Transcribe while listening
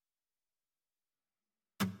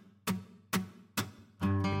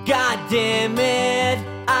God damn it,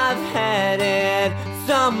 I've had it.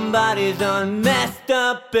 Somebody's done messed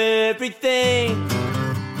up everything.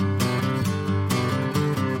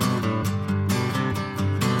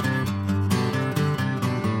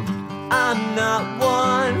 I'm not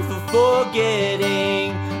one for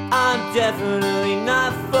forgetting. I'm definitely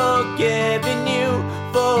not forgiving you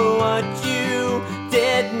for what you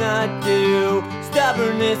did not do.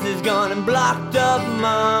 Stubbornness has gone and blocked up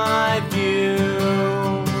my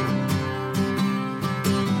view.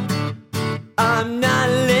 I'm not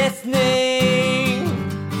listening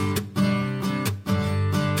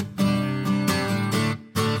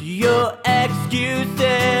to your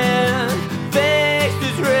excuses. Face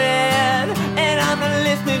is red, and I'm not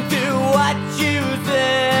listening to what you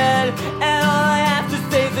said. And all I have to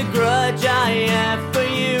say is the grudge I have for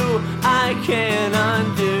you I can't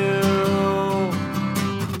undo.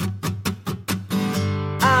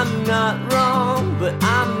 I'm not wrong, but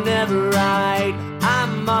I'm never right.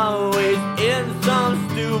 I'm always in some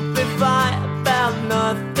stupid fight about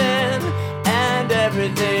nothing and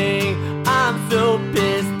everything. I'm so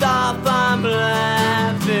pissed off, I'm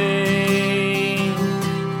laughing.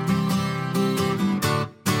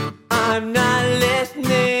 I'm not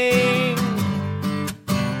listening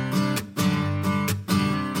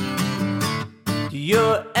to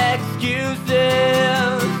your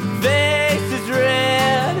excuses. Face is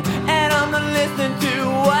red, and I'm not listening to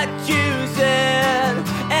what you said.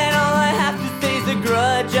 And all I have to say is the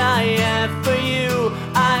grudge I have for you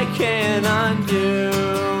I can't undo.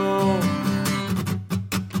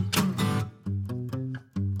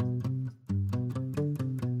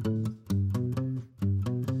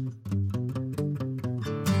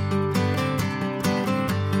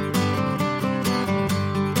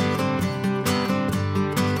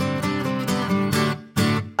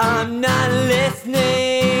 I'm not listening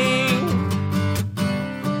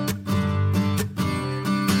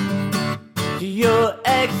to your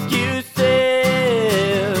excuses.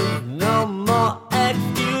 No more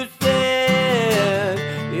excuses.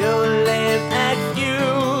 Your lame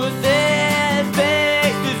excuses.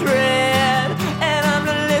 Face is red, and I'm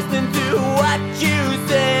not listening to what you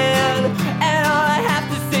said. And all I have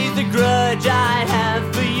to say is the grudge I have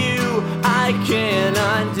for you I can't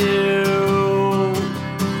undo.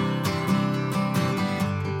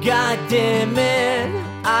 God damn it,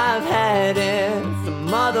 I've had it. Some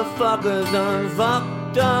motherfuckers done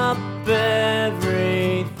fucked up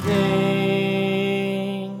everything.